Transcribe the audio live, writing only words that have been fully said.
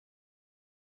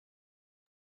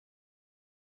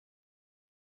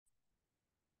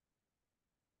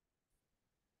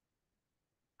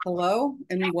Hello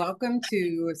and welcome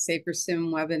to a Safer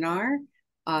Sim webinar.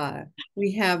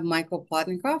 We have Michael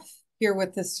Plotnikov here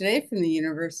with us today from the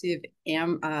University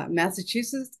of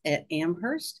Massachusetts at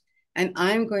Amherst, and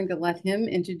I'm going to let him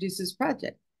introduce his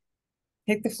project.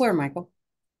 Take the floor, Michael.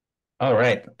 All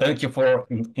right, thank you for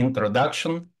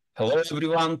introduction. Hello,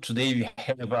 everyone. Today we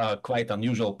have a quite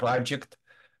unusual project.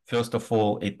 First of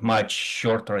all, it's much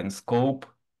shorter in scope.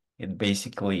 It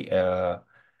basically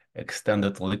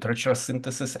extended literature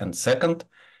synthesis. And second,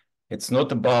 it's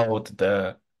not about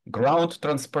the ground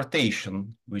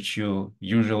transportation, which you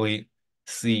usually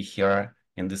see here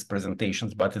in these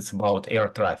presentations, but it's about air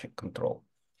traffic control.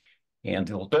 And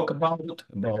we'll talk about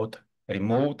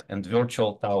remote and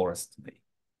virtual towers today.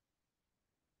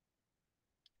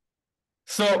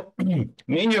 So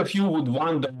many of you would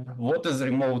wonder, what is a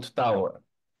remote tower?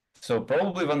 So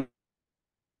probably when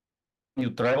you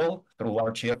travel through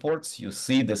large airports, you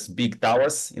see these big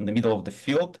towers in the middle of the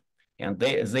field, and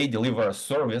they deliver a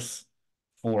service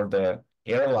for the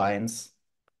airlines,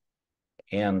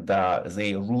 and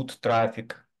they route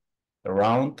traffic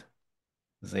around,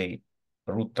 they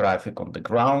route traffic on the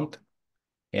ground,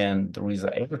 and there is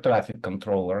air traffic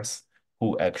controllers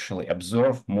who actually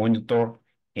observe, monitor,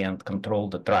 and control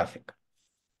the traffic.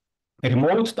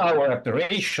 Remote tower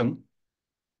operation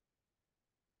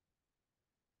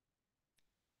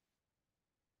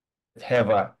have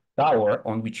a tower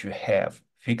on which you have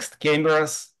fixed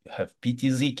cameras, you have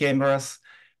PTZ cameras,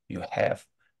 you have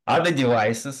other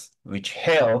devices which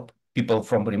help people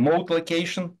from remote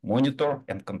location monitor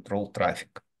and control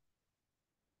traffic.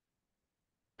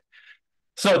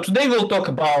 So today we'll talk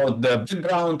about the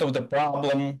background of the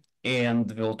problem,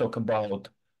 and we'll talk about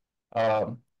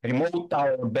remote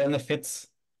tower benefits.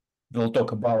 We'll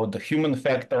talk about the human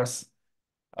factors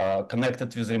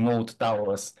connected with remote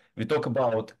towers. We talk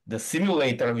about the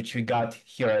simulator which we got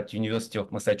here at University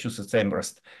of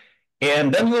Massachusetts-Amherst.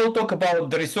 And then we'll talk about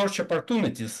the research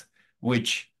opportunities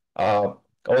which all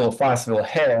of us will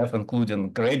have,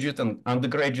 including graduate and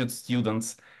undergraduate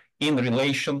students, in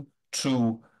relation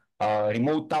to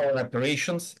remote tower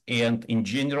operations and in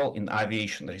general in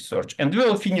aviation research. And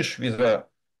we'll finish with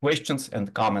questions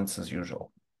and comments as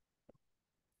usual.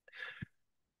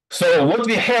 So what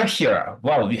we have here,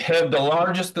 well, we have the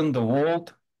largest in the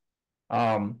world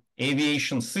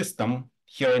aviation system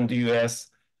here in the US,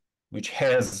 which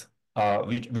has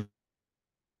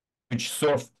which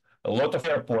serve a lot of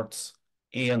airports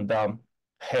and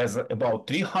has about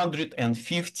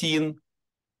 315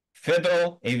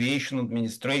 Federal Aviation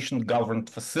Administration governed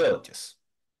facilities.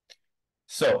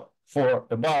 So for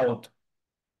about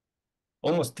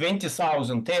almost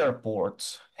 20,000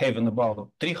 airports, having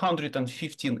about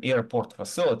 315 airport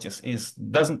facilities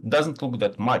doesn't look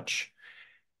that much.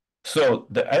 So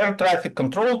the air traffic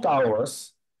control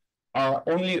towers are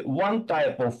only one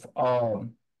type of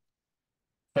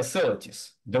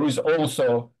facilities. There is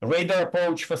also radar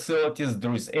approach facilities,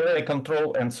 there is area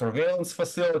control and surveillance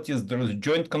facilities, there is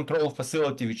joint control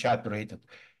facility which operated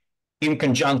in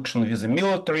conjunction with the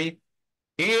military,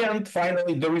 and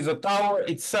finally there is a tower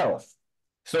itself.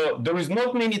 So there is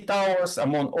not many towers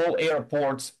among all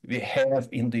airports we have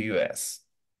in the US.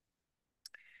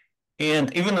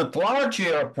 And even at large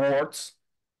airports,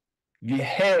 we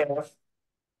have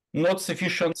not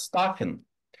sufficient staffing.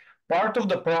 Part of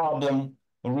the problem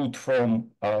root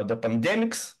from the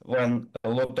pandemics, when a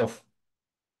lot of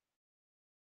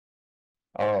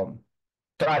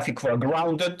traffic were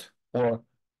grounded or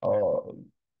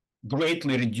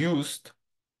greatly reduced.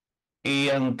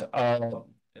 And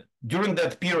during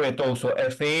that period also,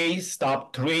 FAA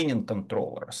stopped training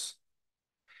controllers.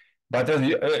 But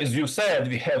as you said,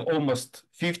 we have almost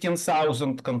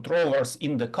 15,000 controllers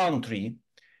in the country,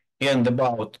 and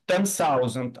about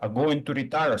 10,000 are going to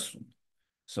retire soon.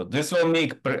 So this will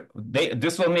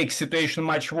make situation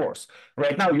much worse.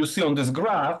 Right now, you see on this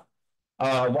graph,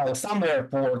 while some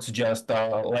airports, just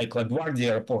like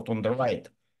LaGuardia Airport on the right,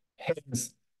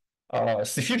 has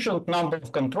sufficient number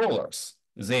of controllers.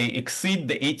 They exceed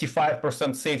the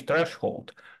 85% safe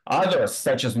threshold. Others,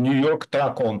 such as New York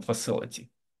Truck-owned facility,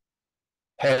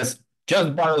 has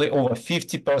just barely over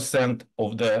 50%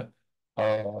 of the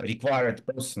required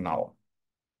personnel.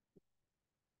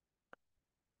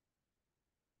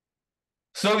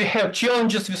 So we have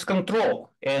challenges with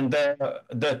control, and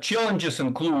the challenges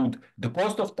include the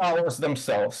cost of towers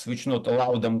themselves, which not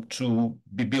allow them to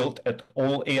be built at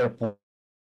all airports.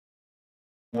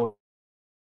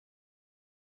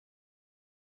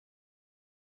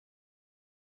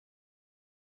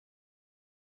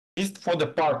 For the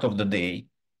part of the day,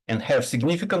 and have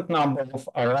significant number of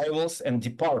arrivals and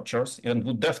departures, and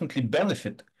would definitely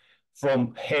benefit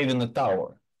from having a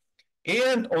tower.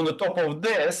 And on the top of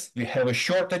this, we have a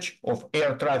shortage of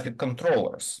air traffic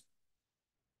controllers.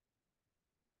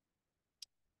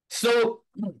 So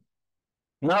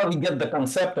now we get the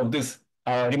concept of this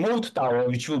remote tower,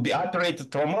 which will be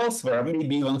operated from elsewhere,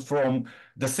 maybe even from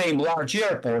the same large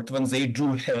airport when they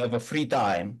do have a free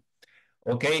time,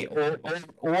 okay, or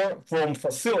from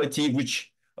facility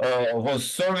which was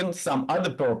serving some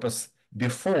other purpose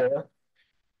before.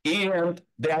 And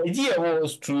the idea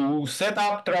was to set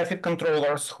up traffic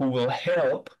controllers who will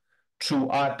help to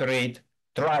operate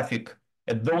traffic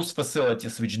at those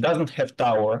facilities which doesn't have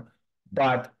tower,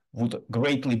 but would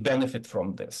greatly benefit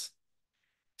from this.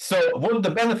 So what are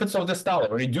the benefits of this tower?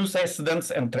 Reduce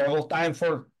accidents and travel time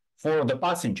for the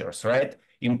passengers, right?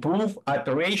 Improve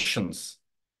operations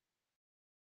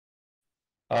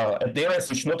at areas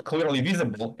which are not clearly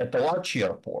visible at the large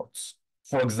airports.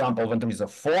 For example, when there is a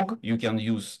fog, you can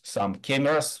use some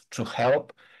cameras to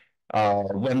help.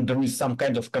 When there is some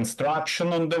kind of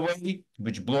construction on the way,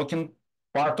 which blocking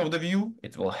part of the view,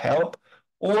 it will help.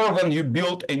 Or when you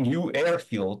build a new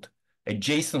airfield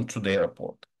adjacent to the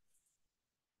airport.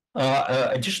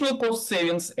 Additional cost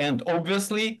savings, and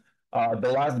obviously,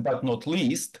 the last but not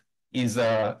least, is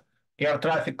air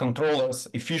traffic controllers'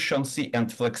 efficiency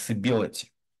and flexibility.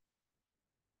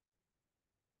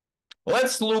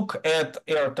 Let's look at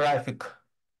air traffic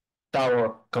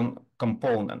tower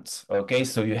components. Okay,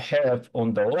 so you have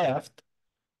on the left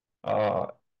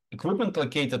equipment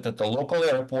located at the local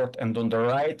airport, and on the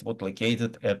right, what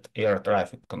located at air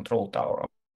traffic control tower.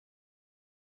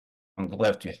 On the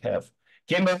left, you have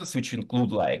cameras, which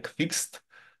include like fixed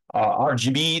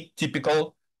RGB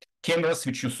typical cameras,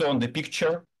 which you saw in the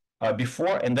picture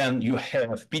before. And then you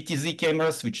have PTZ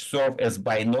cameras, which serve as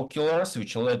binoculars,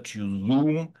 which let you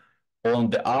zoom on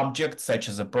the objects, such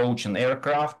as approaching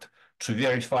aircraft, to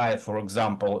verify, for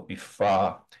example, if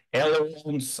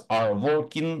ailerons are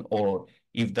working or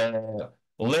if the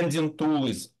landing tool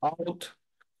is out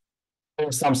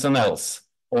or something else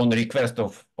on request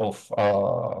of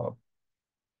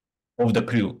the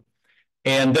crew.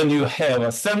 And then you have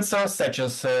sensors such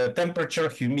as temperature,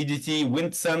 humidity,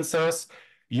 wind sensors.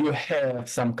 You have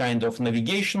some kind of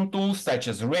navigation tools such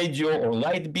as radio or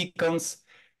light beacons.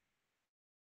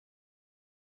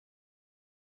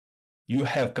 You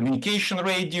have communication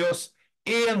radios.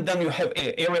 And then you have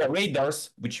area radars,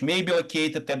 which may be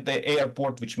located at the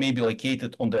airport, which may be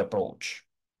located on the approach.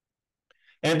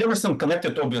 And there is some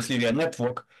connected, obviously, via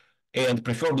network, and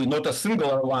preferably not a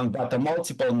singular one, but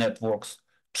multiple networks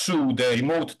to the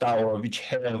remote tower, which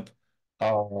have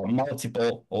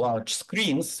multiple large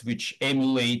screens, which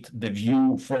emulate the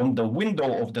view from the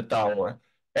window of the tower,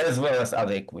 as well as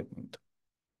other equipment.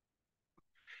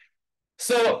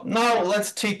 So now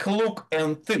let's take a look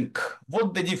and think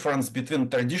what the difference between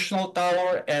traditional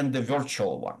tower and the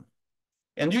virtual one.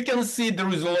 And you can see there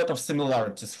is a lot of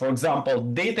similarities. For example,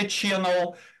 data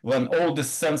channel, when all the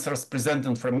sensors present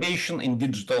information in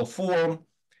digital form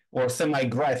or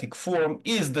semi-graphic form,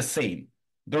 is the same.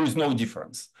 There is no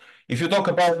difference. If you talk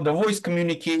about the voice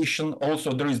communication,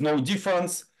 also there is no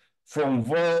difference from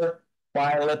where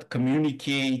pilot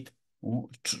communicate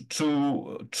from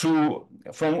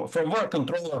where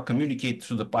controller communicate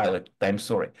to the pilot. I'm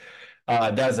sorry,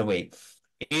 that's the way.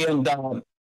 And the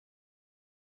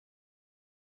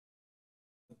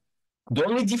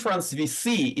only difference we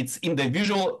see it's in the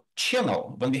visual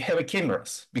channel when we have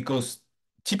cameras, because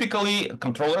typically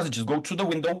controllers just go to the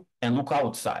window and look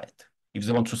outside. If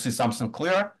they want to see something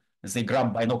clear, they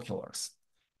grab binoculars.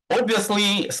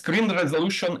 Obviously, screen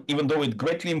resolution, even though it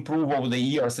greatly improved over the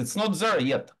years, it's not there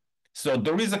yet. So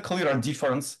there is a clear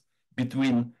difference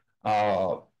between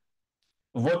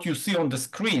what you see on the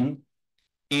screen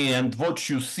and what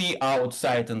you see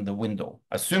outside in the window,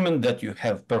 assuming that you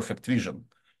have perfect vision.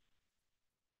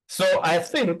 So I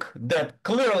think that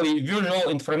clearly visual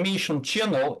information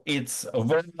channel, it's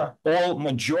where all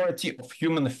majority of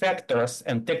human factors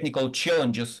and technical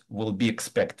challenges will be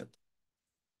expected.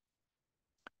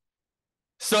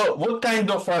 So what kind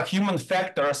of human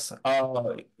factors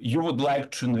you would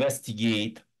like to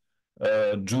investigate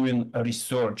doing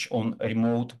research on a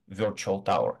remote virtual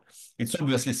tower? It's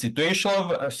obviously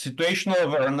situational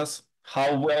awareness,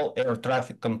 how well air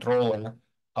traffic controller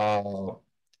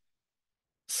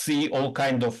see all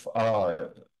kind of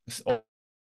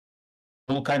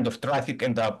traffic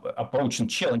and approaching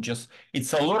challenges.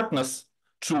 It's alertness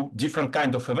to different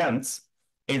kind of events.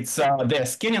 It's their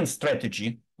scanning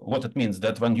strategy. What it means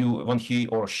that when he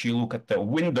or she look at the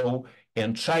window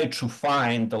and try to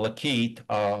find, locate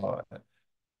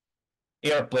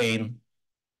airplane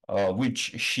which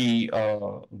she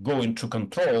going to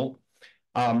control,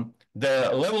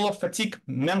 the level of fatigue,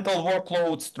 mental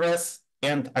workload, stress,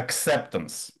 and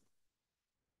acceptance.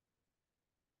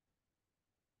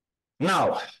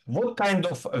 Now, what kind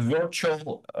of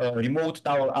virtual remote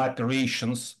tower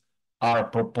operations are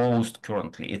proposed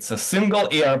currently? It's a single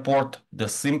airport, the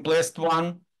simplest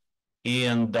one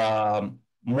and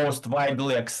most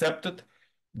widely accepted.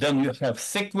 Then you have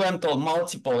sequential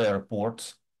multiple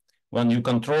airports when you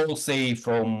control, say,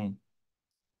 from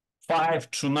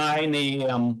 5 to 9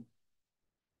 a.m.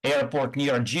 airport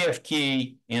near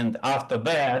JFK, and after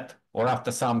that, or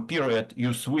after some period,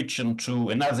 you switch into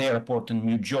another airport in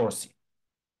New Jersey.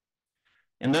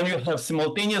 And then you have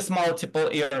simultaneous multiple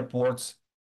airports,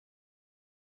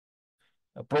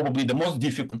 probably the most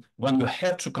difficult when you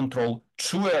have to control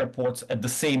 2 airports at the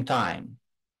same time.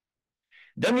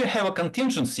 Then you have a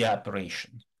contingency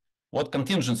operation. What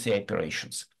contingency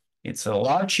operations? It's a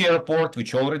large airport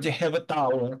which already have a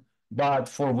tower, but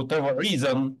for whatever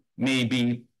reason,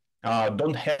 maybe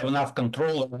don't have enough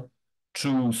controller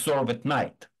to serve at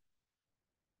night.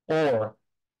 Or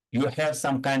you have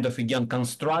some kind of, again,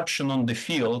 construction on the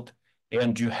field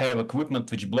and you have equipment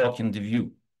which blocking the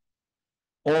view.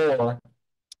 Or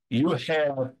you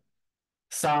have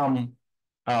some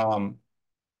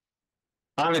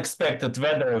unexpected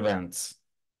weather events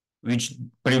which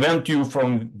prevent you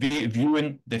from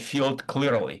viewing the field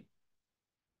clearly.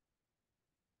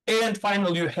 And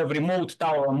finally, you have remote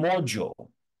tower module.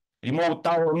 Remote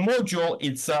tower module,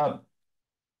 it's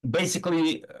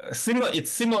basically similar.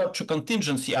 It's similar to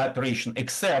contingency operation,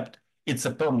 except it's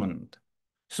a permanent.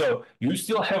 So you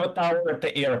still have a tower at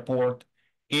the airport,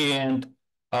 and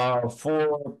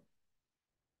to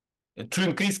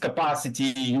increase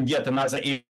capacity, you get another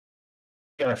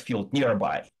airfield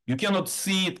nearby. You cannot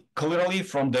see it clearly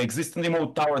from the existing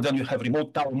remote tower. Then you have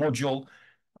remote tower module,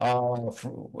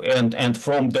 and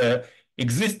from the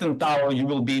existing tower, you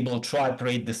will be able to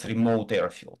operate this remote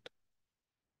airfield.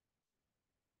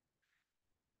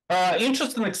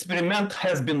 Interesting experiment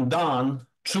has been done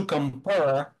to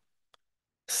compare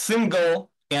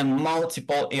single and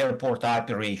multiple airport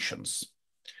operations.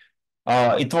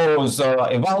 It was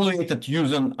evaluated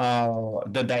using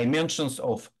the dimensions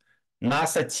of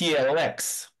NASA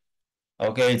TLX.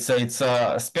 Okay, it's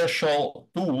a special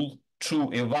tool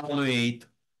to evaluate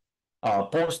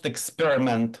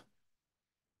post-experiment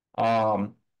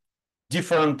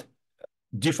different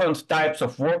types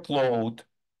of workload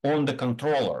on the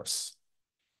controllers.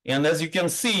 And as you can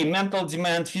see, mental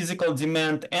demand, physical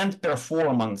demand, and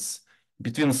performance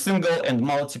between single and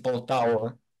multiple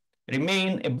tower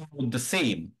remain about the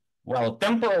same, while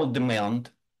temporal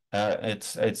demand,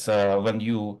 it's when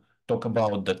you talk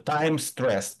about the time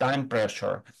stress, time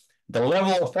pressure, the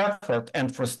level of effort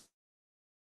and frustration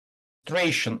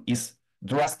is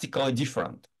drastically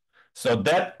different. So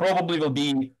that probably will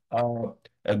be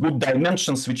a good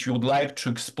dimensions which we would like to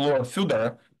explore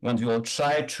further when we will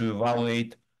try to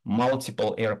evaluate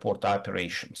multiple airport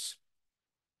operations.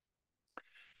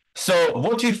 So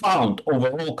what we found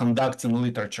overall conducting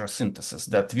literature synthesis,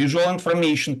 that visual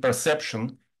information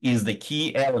perception is the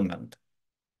key element,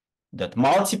 that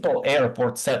multiple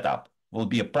airport setup will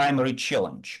be a primary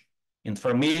challenge.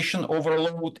 Information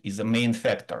overload is a main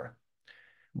factor.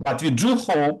 But we do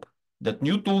hope that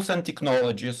new tools and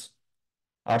technologies,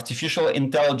 artificial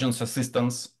intelligence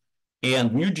assistance,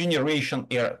 and new generation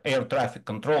air traffic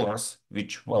controllers,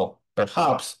 which, well,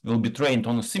 perhaps will be trained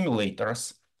on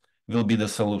simulators, will be the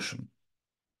solution.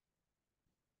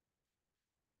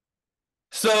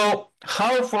 So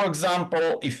how, for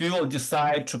example, if you will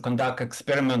decide to conduct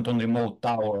experiment on remote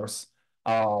towers,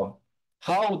 how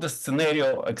the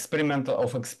scenario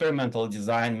experimental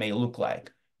design may look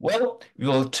like? Well, we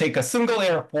will take a single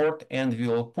airport and we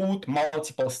will put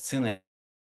multiple scenarios,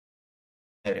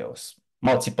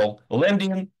 multiple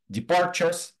landing,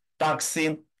 departures,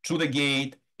 taxiing to the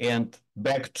gate, and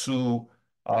back to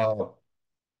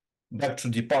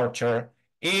departure,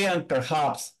 and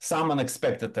perhaps some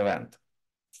unexpected event,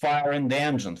 fire in the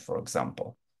engine, for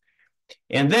example.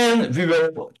 And then we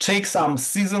will take some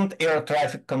seasoned air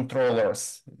traffic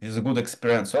controllers with a good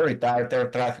experience, or retired air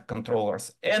traffic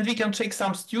controllers, and we can take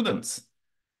some students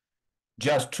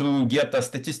just to get a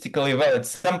statistically valid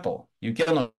sample. You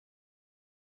cannot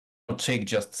take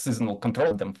just seasonal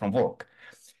control them from work.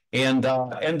 And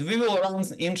we will run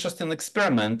an interesting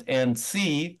experiment and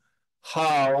see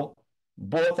how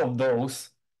both of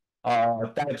those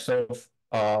types of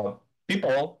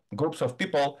people, groups of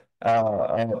people,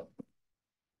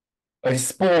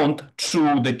 respond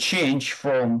to the change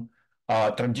from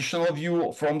traditional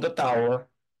view from the tower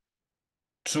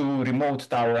to remote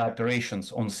tower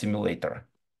operations on simulator.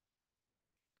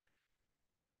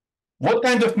 What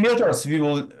kind of measures we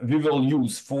will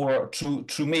use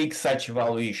to make such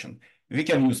evaluation? We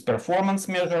can use performance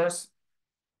measures.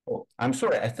 Oh, I'm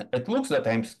sorry. It looks that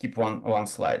I'm skip one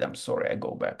slide. I'm sorry. I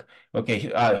go back. Okay,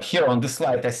 here on this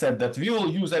slide, I said that we will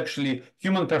use actually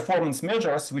human performance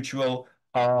measures, which will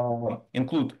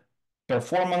include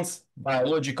performance,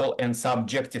 biological, and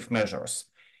subjective measures.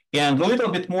 And a little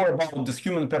bit more about this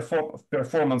human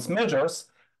performance measures.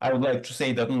 I would like to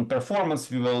say that in performance,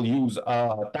 we will use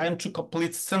time to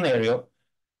complete scenario,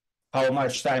 how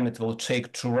much time it will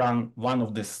take to run one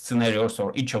of these scenarios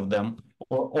or each of them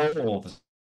or all of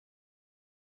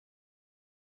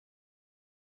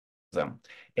them.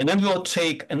 And then we'll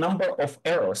take a number of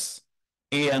errors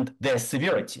and their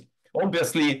severity.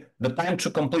 Obviously, the time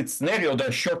to complete scenario,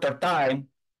 the shorter time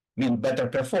mean better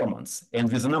performance.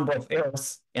 And with the number of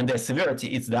errors and their severity,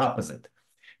 it's the opposite.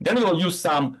 Then we'll use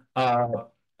some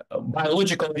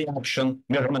biological reaction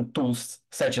measurement tools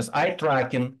such as eye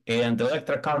tracking and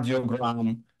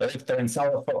electrocardiogram,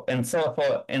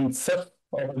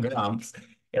 electroencephalograms,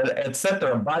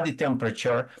 etc., body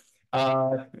temperature.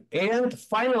 And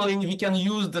finally, we can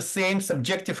use the same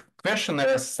subjective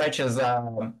questionnaires such as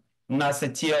NASA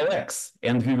TLX,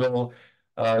 and we will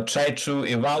try to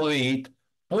evaluate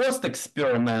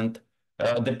post-experiment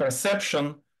the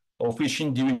perception of each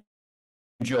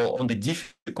individual on the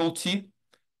difficulty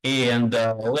and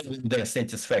level of their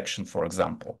satisfaction, for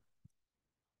example.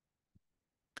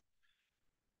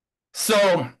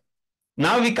 So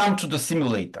now we come to the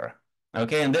simulator.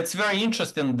 Okay, and that's very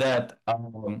interesting that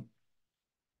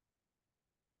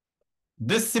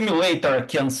this simulator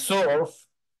can serve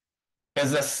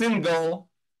as a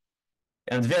single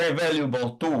and very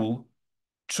valuable tool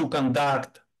to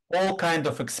conduct all kinds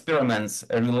of experiments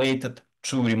related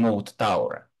to remote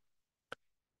tower.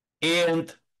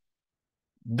 And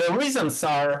the reasons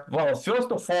are, well,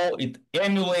 first of all, it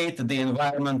emulates the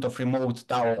environment of remote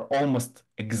tower almost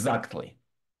exactly.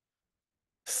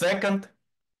 Second,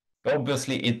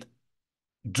 obviously, it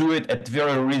do it at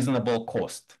very reasonable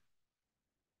cost.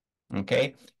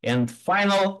 Okay, and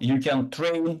final, you can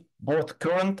train both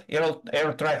current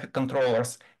air traffic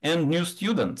controllers and new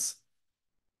students.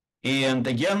 And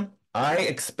again, I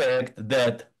expect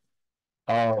that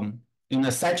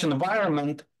in such an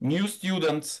environment, new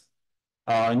students,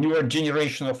 newer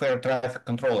generation of air traffic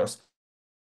controllers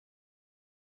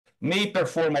may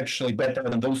perform actually better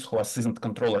than those who are seasoned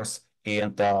controllers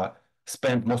and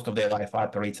spend most of their life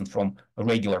operating from a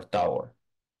regular tower.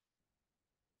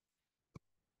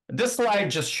 This slide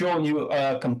just showing you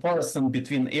a comparison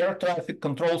between air traffic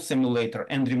control simulator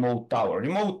and remote tower.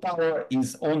 Remote tower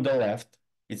is on the left.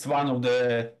 It's one of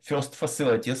the first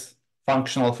facilities,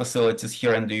 functional facilities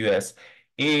here in the US.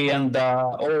 And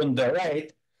on the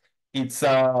right, it's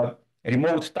a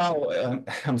remote tower.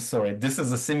 I'm sorry, this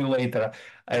is a simulator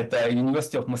at the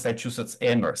University of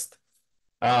Massachusetts-Amherst.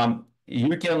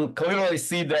 You can clearly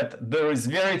see that there is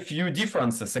very few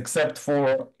differences except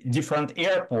for different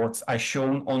airports are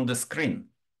shown on the screen.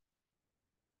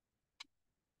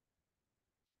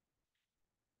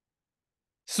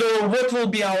 So what will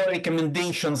be our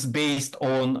recommendations based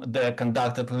on the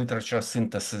conducted literature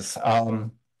synthesis?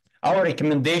 Our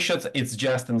recommendations is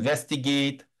just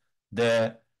investigate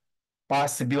the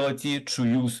possibility to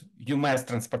use UMass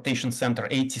Transportation Center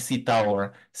ATC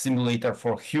Tower simulator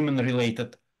for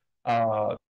human-related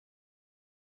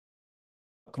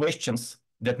questions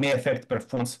that may affect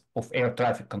performance of air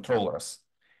traffic controllers.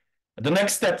 The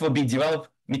next step will be develop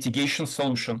mitigation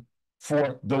solution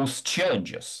for those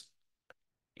challenges.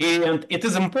 And it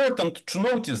is important to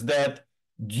notice that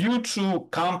due to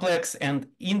complex and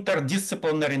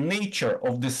interdisciplinary nature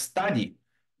of this study,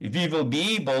 we will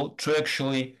be able to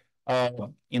actually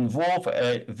involve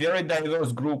a very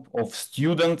diverse group of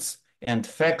students and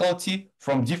faculty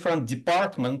from different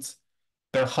departments,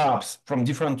 perhaps from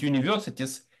different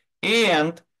universities,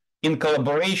 and in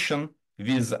collaboration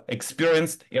with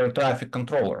experienced air traffic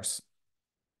controllers.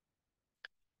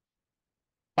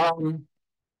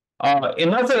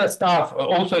 Another stuff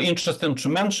also interesting to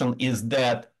mention is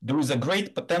that there is a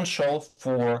great potential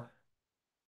for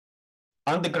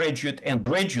undergraduate and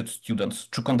graduate students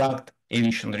to conduct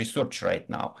aviation research right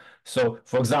now. So,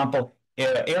 for example,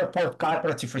 Airport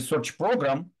Cooperative Research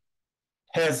Program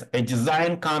has a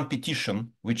design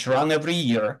competition which run every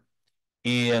year,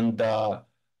 and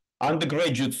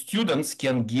undergraduate students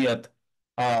can get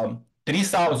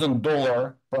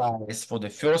 $3,000 prize for the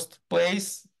first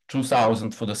place,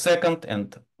 $2,000 for the second,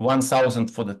 and $1,000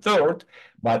 for the third.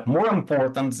 But more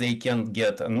important, they can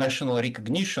get a national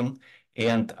recognition,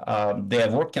 and their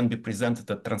work can be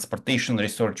presented at Transportation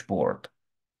Research Board.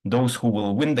 Those who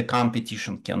will win the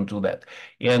competition can do that.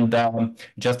 And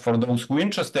just for those who are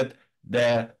interested,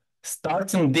 the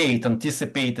starting date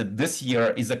anticipated this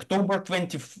year is October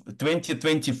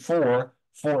 2024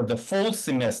 for the fall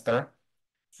semester.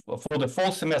 For the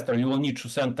fall semester, you will need to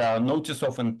send a notice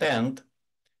of intent.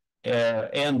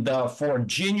 And for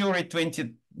January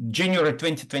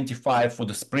 2025 for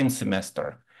the spring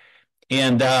semester.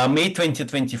 And May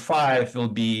 2025 will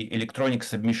be electronic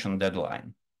submission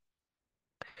deadline.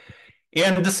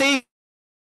 And the same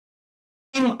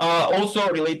also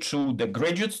relate to the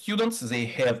graduate students. They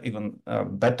have even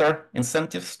better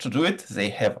incentives to do it. They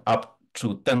have up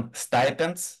to 10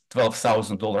 stipends,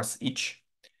 $12,000 each.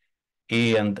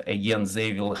 And again,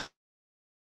 they will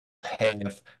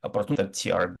have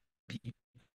opportunity at TRB.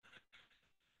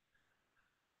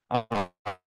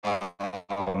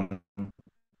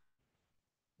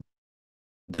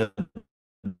 The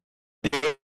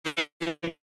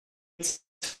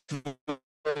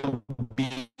will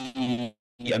be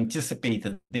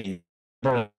anticipated in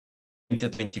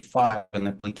 2025 an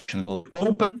application will be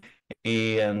open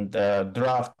and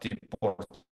draft report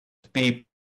paper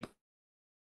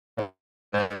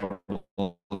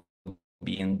will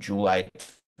be in July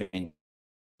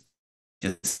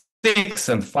 26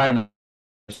 and final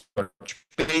research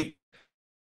paper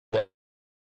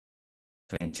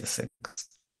 26.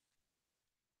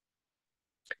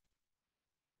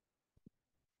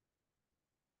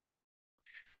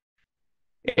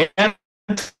 And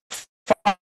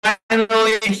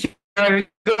finally, here we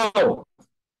go.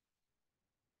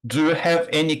 Do you have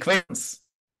any questions?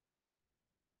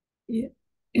 Yeah.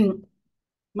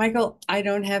 Michael, I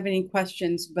don't have any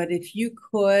questions, but if you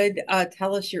could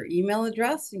tell us your email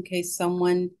address in case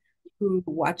someone who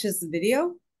watches the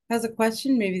video has a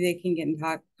question, maybe they can get in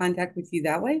contact with you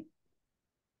that way.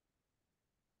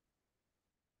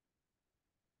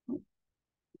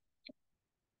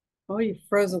 Oh, you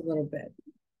froze a little bit.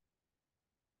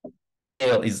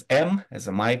 Email is M as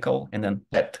a Michael and then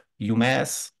at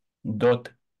umass.edu.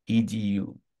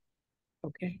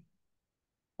 Okay.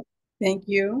 Thank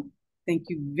you. Thank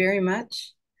you very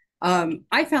much.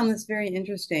 I found this very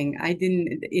interesting.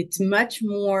 It's much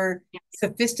more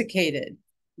sophisticated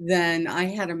than I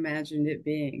had imagined it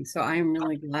being. So I am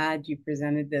really glad you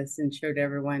presented this and showed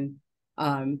everyone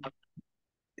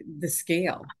the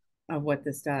scale of what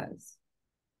this does.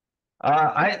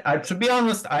 To be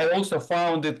honest, I also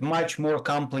found it much more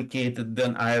complicated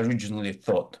than I originally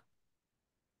thought.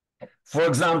 For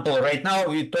example, right now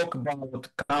we talk about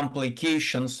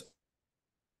complications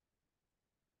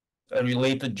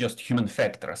related just human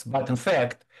factors, but in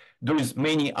fact, there is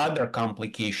many other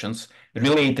complications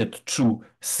related to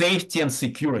safety and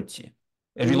security,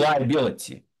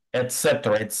 reliability,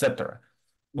 etc., etc.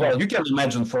 Well, you can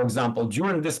imagine, for example,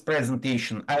 during this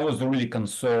presentation, I was really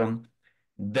concerned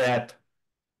that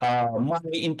my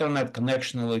internet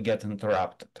connection will get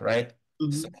interrupted, right?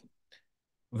 So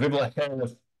we will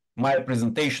have my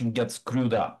presentation get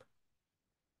screwed up.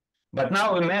 But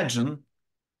now imagine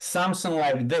something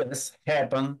like this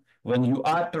happen when you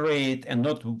operate and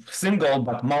not single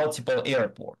but multiple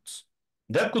airports.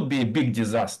 That could be a big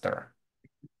disaster,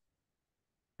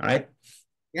 right?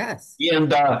 Yes.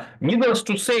 And needless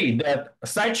to say that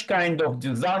such kind of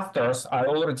disasters are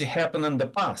already happened in the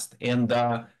past. And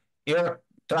air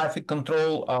traffic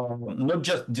control, not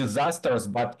just disasters,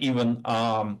 but even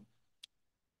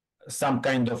some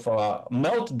kind of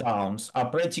meltdowns are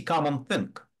pretty common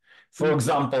thing. For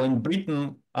example, in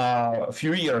Britain, a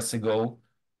few years ago,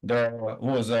 there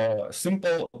was a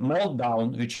simple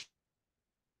meltdown which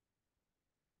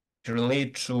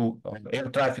relate to air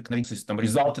traffic management system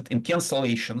resulted in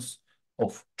cancellations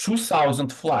of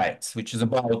 2,000 flights, which is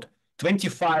about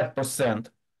 25%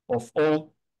 of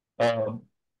all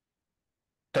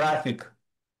traffic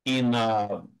in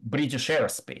British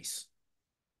airspace.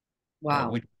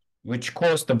 Wow. Which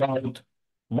cost about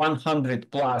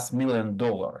 $100+ million.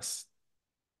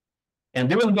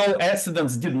 And even though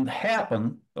accidents didn't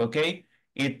happen, okay,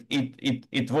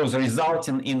 it was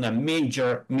resulting in a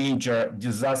major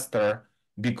disaster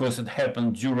because it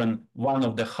happened during one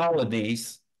of the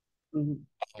holidays.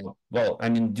 Well, I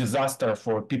mean, disaster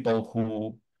for people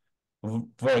who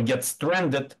get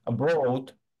stranded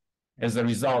abroad as a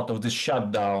result of this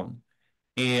shutdown,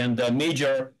 and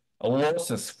major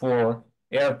losses for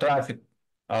air traffic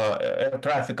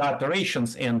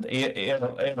operations and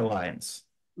airlines.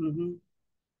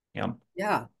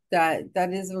 Yeah, that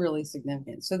is really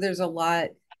significant. So there's a lot.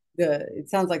 It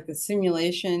sounds like the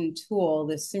simulation tool,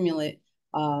 it's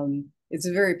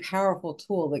a very powerful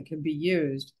tool that could be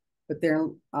used, but there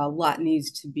a lot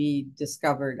needs to be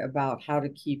discovered about how to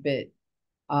keep it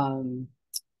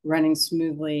running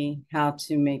smoothly, how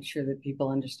to make sure that people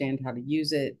understand how to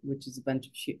use it, which is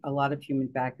a lot of human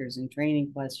factors and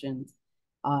training questions.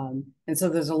 And so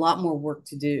there's a lot more work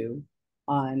to do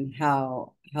on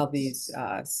how these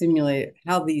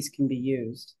how these can be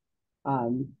used.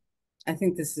 Um, I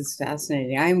think this is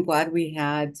fascinating. I'm glad we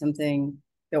had something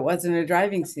that wasn't a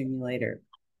driving simulator.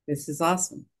 This is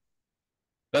awesome.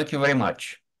 Thank you very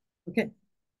much. Okay.